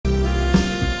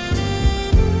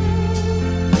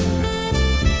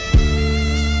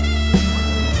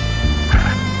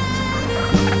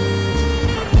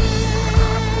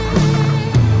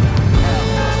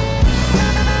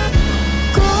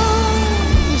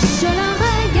Je la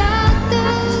regarde,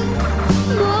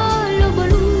 mollo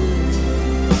mollo,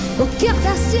 au cœur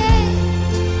d'acier,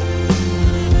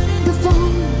 devant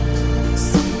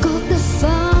son corps de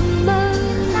femme.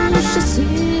 Je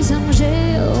suis un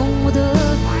géant de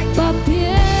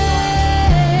papier.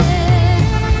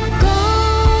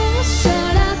 Quand je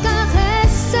la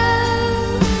caresse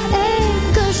et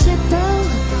que j'ai peur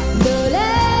de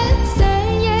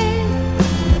l'essayer,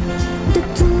 de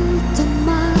toute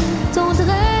ma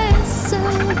tendresse,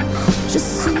 je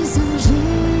suis un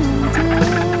géant de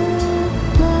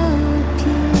papier.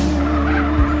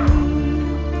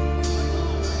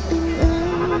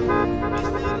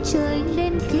 Trời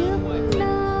lên kiếp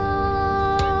nào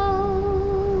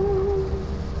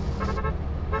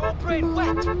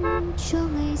mong cho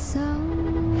ngày sau.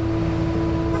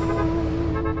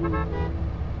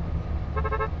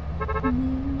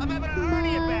 I'm having a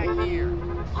hernia back here.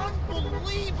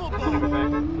 Unbelievable. Back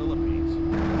in the Philippines.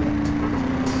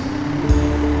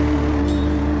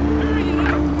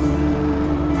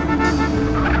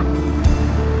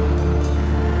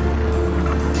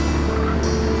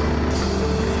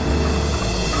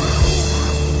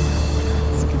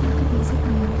 Xin cảm ơn quý vị rất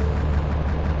nhiều.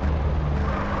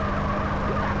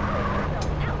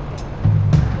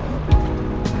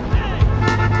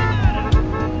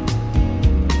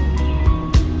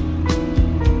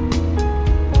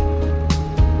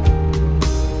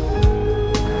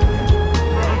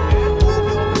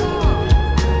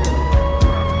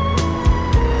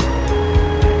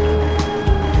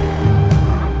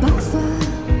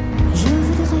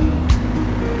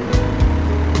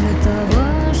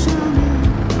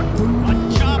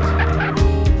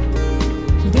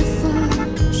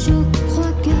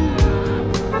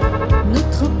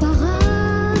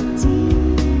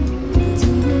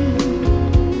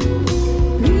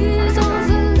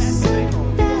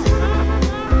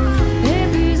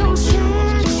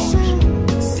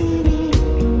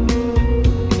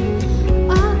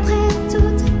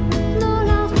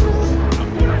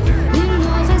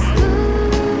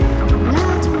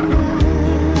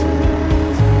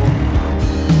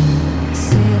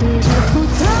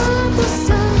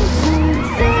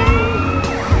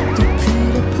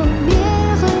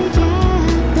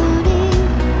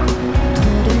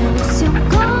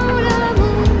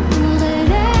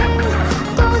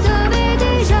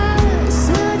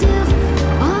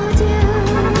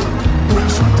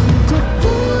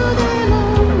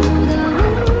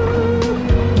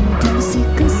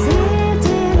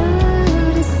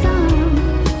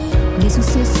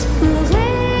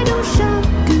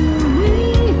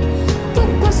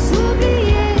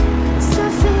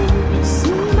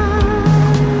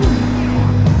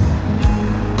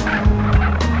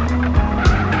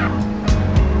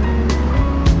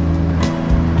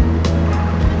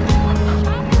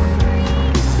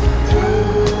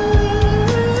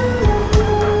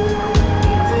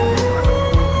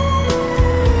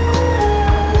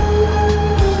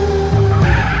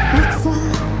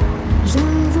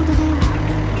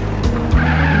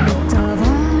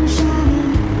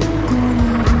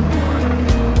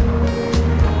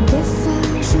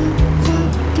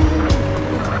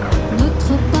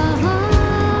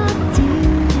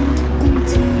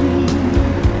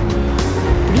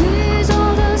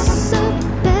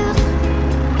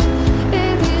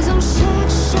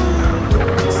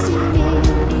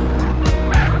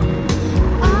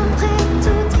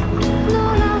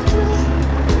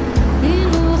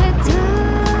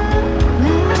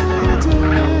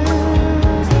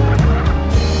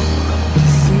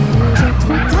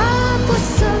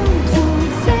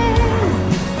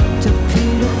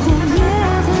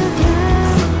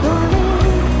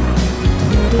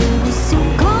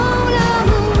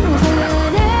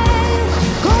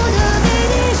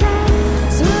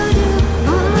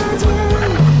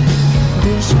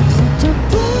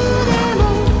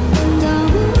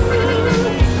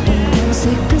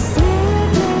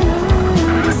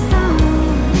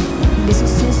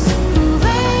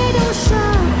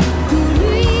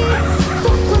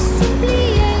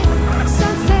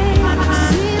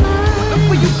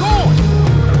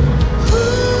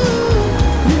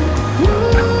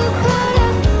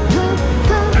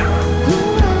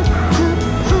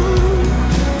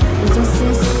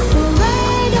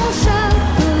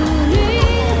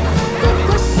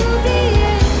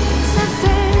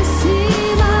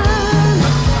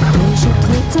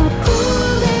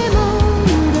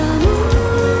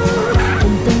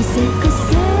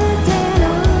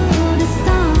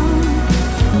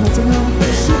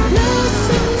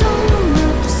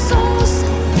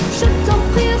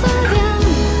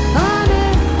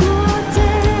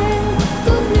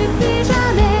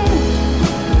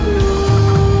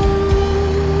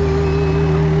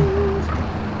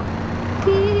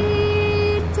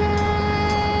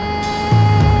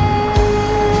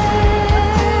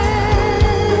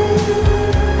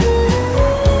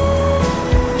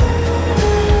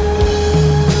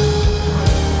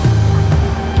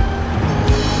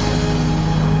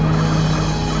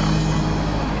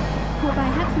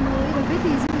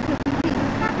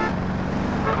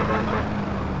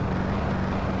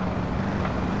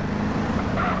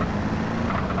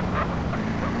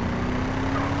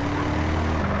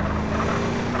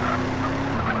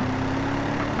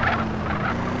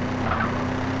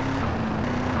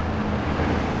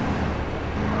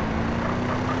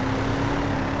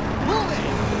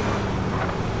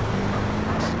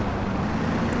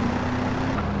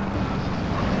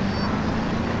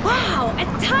 A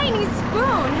tiny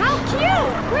spoon! How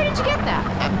cute! Where did you get that?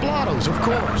 At Blotto's, of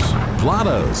course.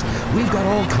 Blotto's. We've got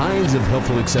all kinds of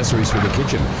helpful accessories for the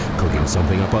kitchen. Cooking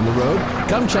something up on the road?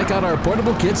 Come check out our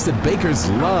portable kits that bakers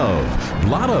love.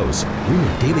 Blotto's. We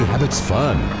make daily habits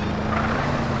fun.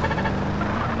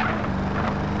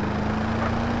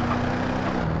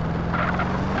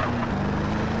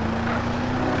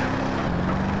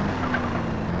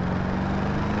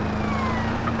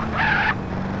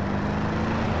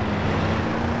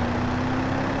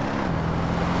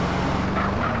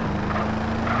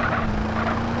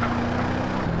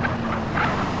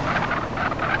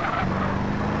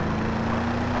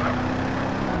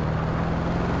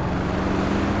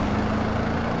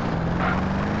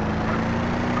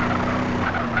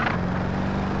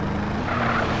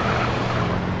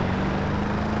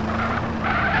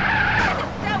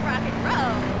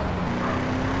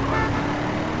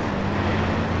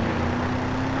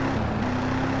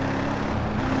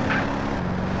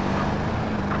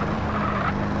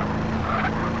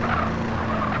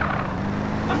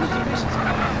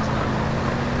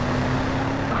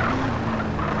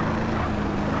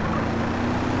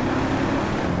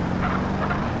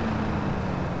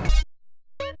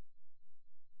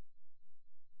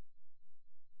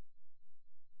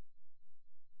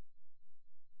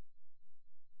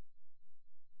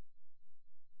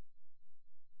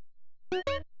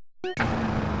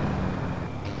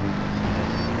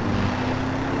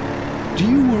 Do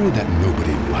you worry that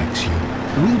nobody likes you?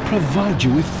 We'll provide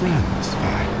you with friends.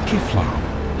 Kiflam.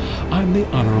 I'm the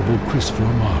Honorable Chris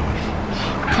Fromage.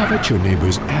 Covet your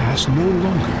neighbor's ass no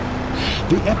longer.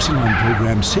 The Epsilon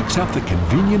program seeks out the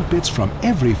convenient bits from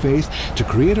every faith to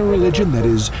create a religion that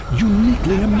is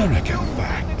uniquely American.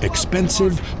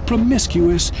 Expensive,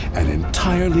 promiscuous, and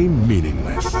entirely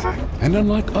meaningless. And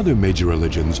unlike other major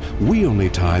religions, we only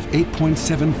tithe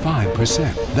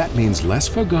 8.75%. That means less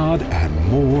for God and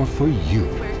more for you.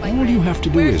 All you have to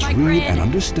do is read and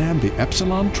understand the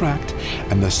Epsilon Tract,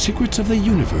 and the secrets of the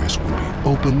universe will be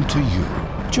open to you.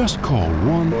 Just call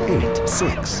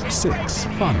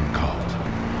 1-866-FUN-CULT.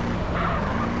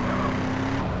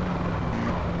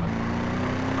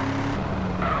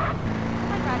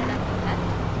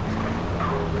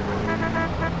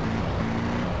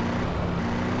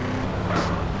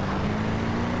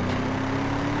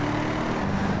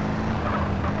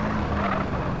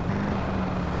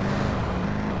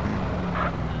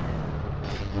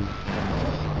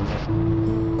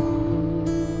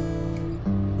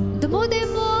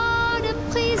 Demandez-moi de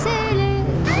briser les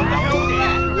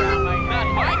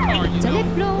d'aller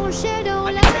plonger dans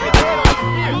la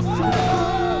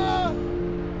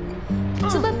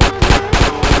tout me paraît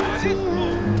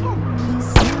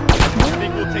I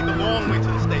think we'll take a long way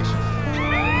to the station.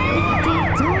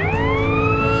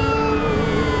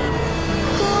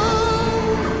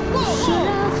 quand je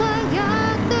la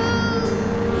regarde,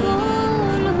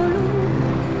 oh le molou,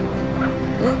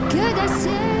 au quai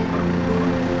d'acier.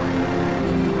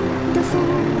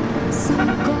 Sans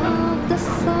corps de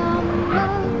femme,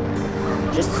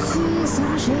 je suis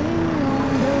un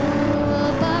géant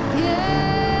de papier.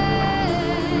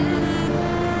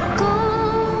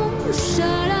 Quand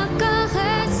je la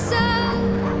caresse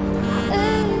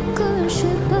et que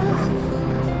j'ai peur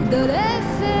de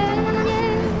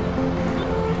l'effrayer,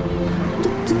 de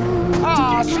toute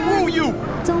Screw you!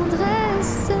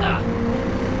 tendresse,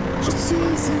 je suis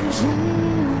un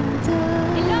géant de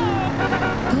papier.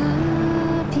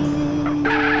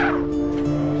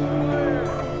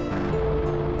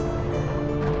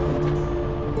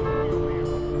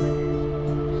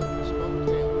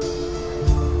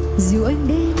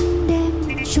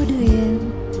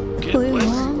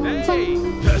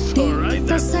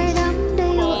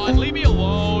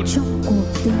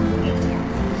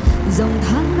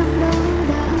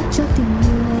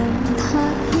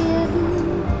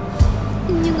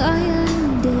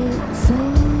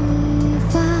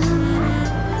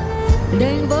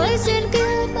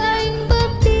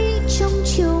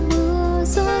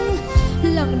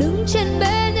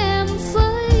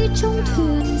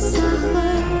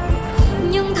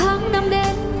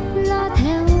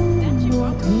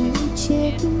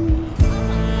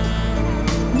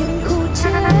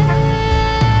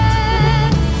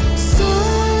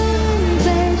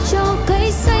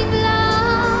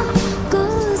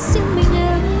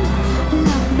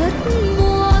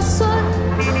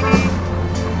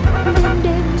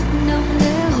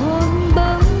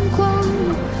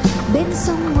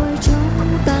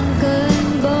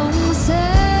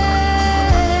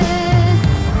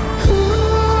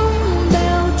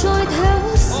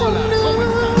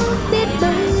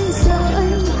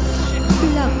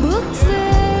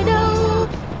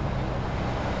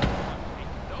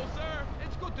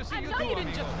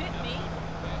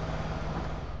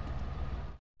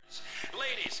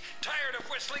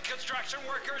 construction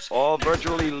workers. All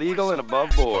virtually legal and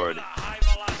above board.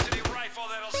 High-velocity rifle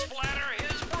that'll splatter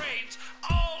his brains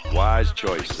all Wise over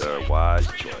the choice, sir. site. Wise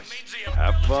Freedom choice. means the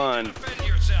Have ability fun. to defend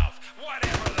yourself,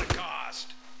 whatever the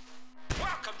cost.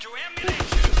 Welcome to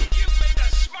ammunition. You've made the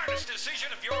smartest decision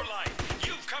of your life.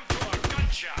 You've come to a gun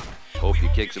shop. Hope We you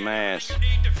hope kick some get ass. everything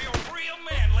you need to feel real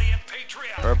manly and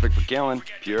patriotic. Perfect for killing,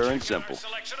 Forget to pure and check out simple. our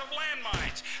selection of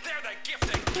landmines. They're the gift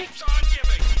that keeps on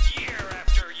giving, year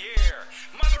after year.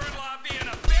 Mother-in-law being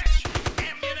a bitch,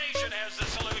 ammunition has the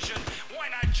solution. Why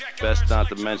not check out Best our not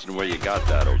to selection mention of where you got flamethrower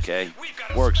that, weapons? okay? We've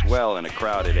got a Works special well in a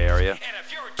crowded area. And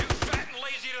if you're too fat and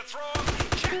lazy to throw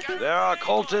 'em, check out There our are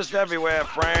cultists everywhere,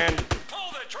 friend.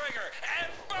 Pull the trigger,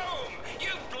 and boom!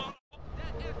 You've blown.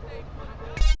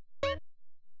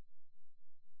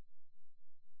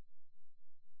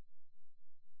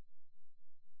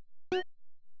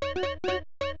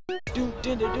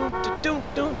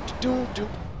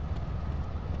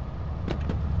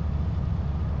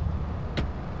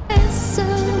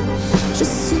 Je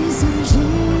suis un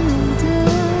géant de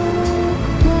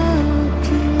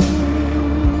papier.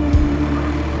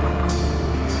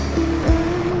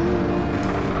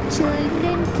 Trời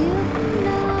nên kiếp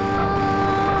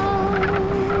nào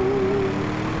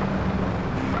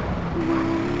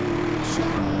muốn cho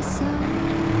ngày sau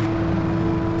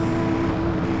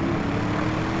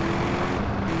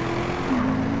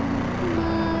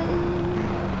muốn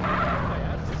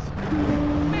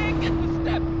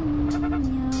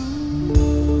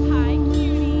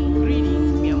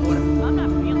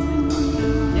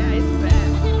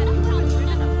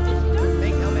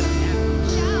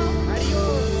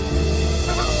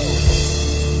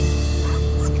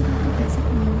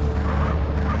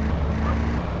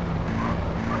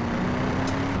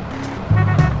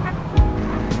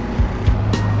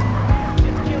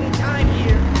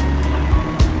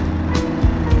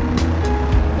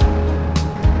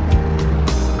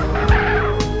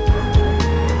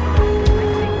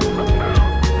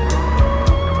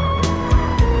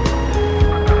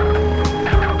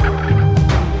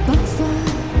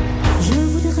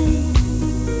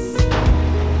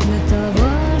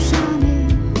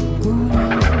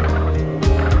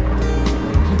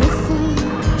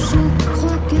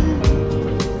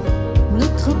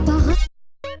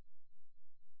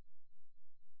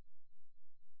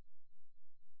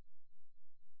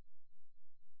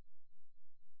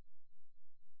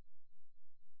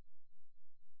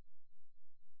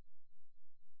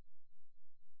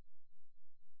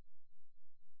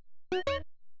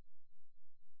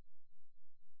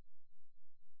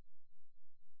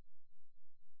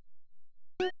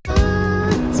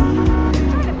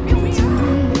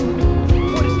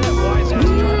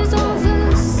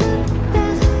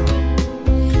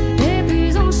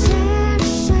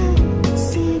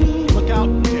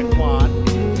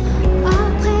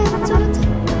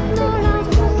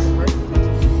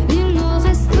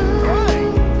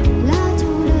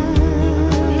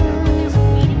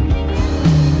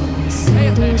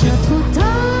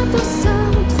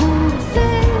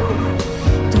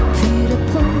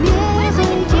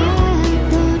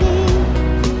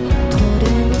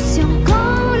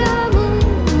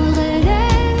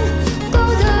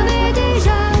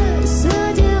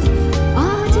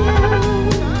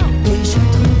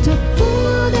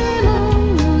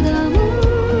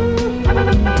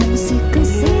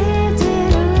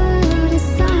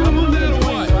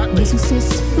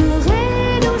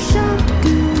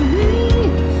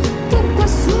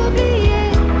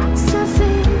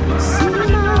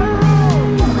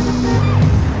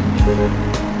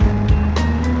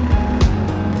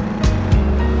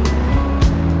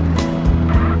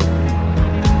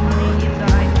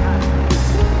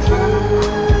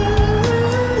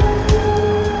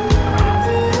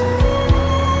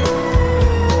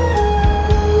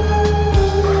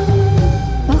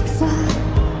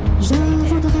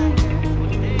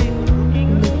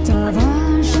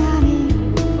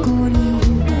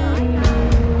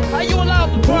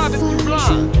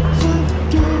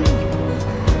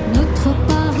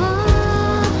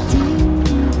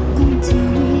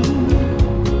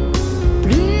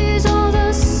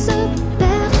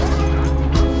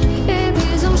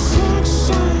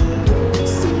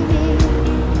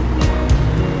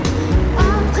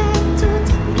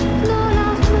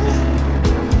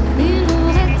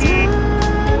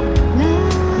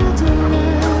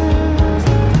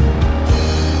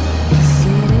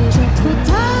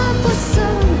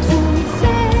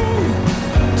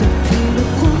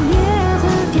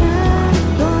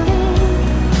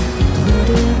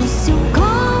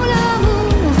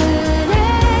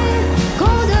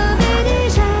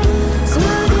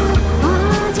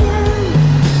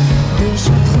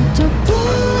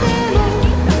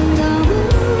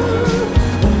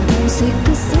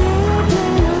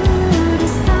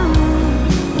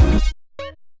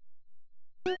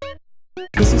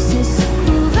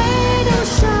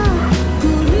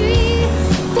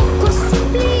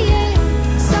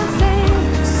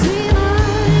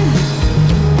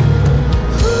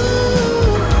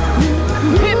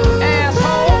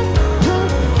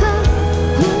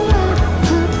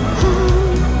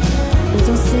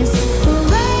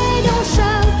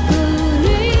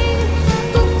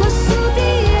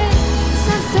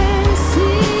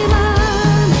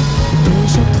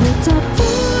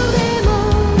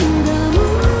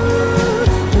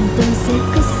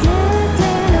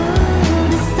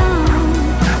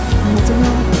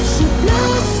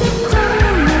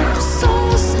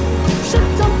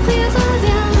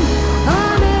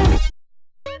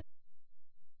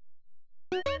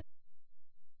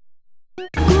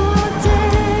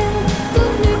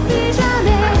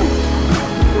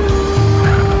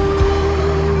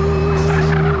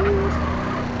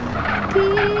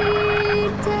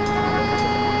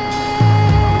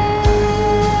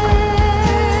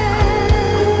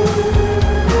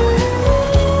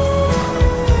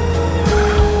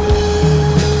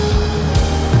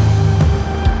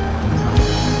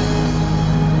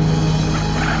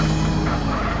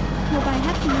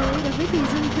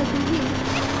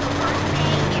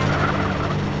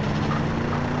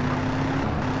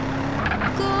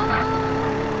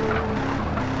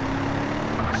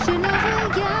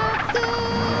regarde.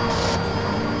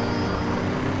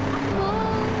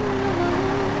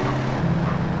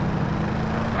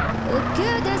 Au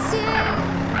cœur d'acier,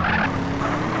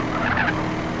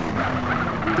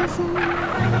 défend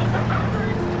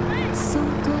son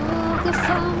corps de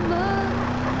femme.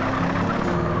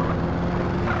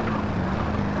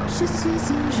 Je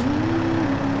suis une jute.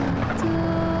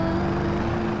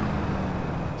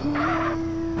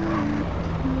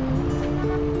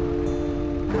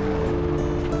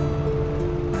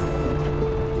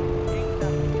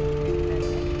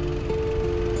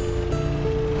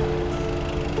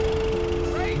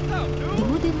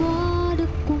 Demandez-moi de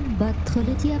combattre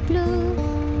le diable,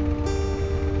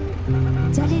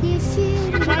 d'aller défier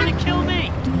le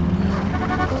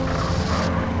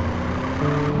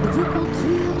de vous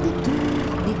construire des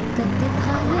tours, des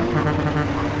cathédrales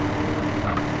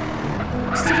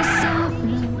sur le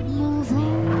sable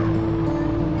mouvant.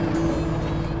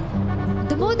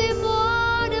 Demandez-moi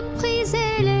de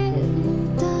briser les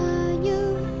montagnes,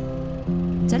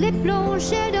 d'aller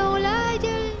plonger dans la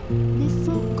gueule des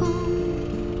volcans.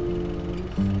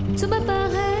 Tout me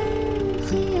paraît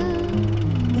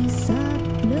réalisable,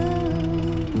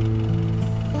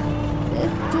 et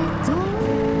pourtant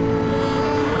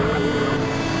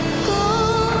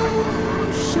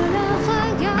je la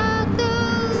regarde,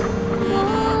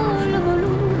 le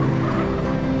molou,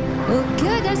 au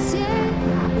cœur d'acier.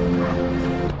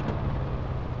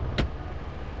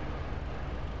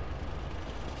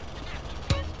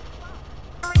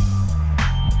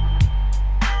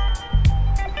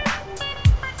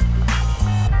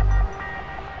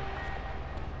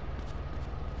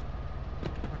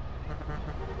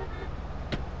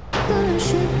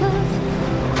 J'ai peur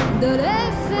de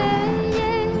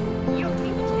l'effrayer. Your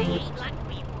people today ain't like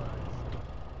we was.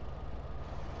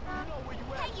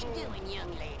 How you doing,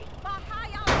 young lady? How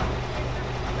y'all?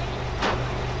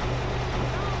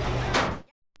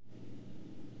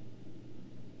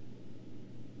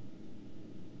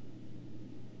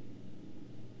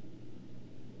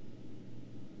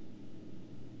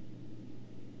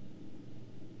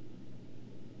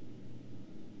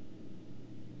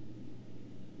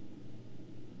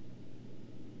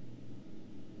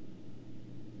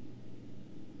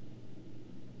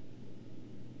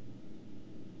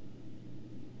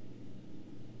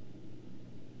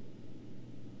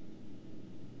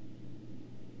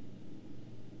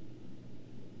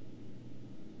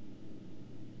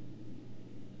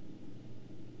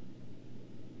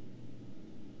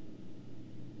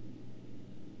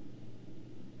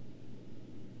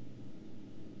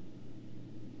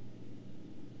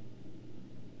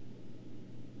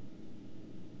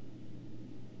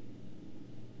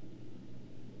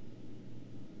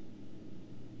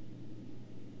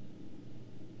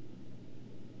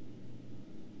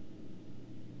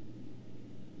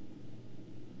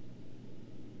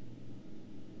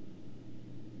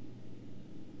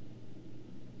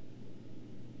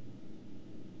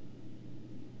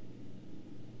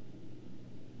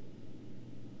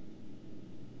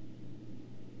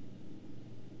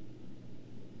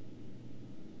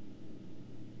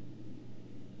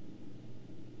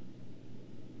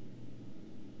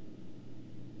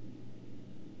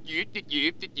 Yip, yip,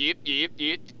 yip, yip, yip,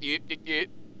 yip, yip, yip,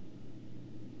 yip.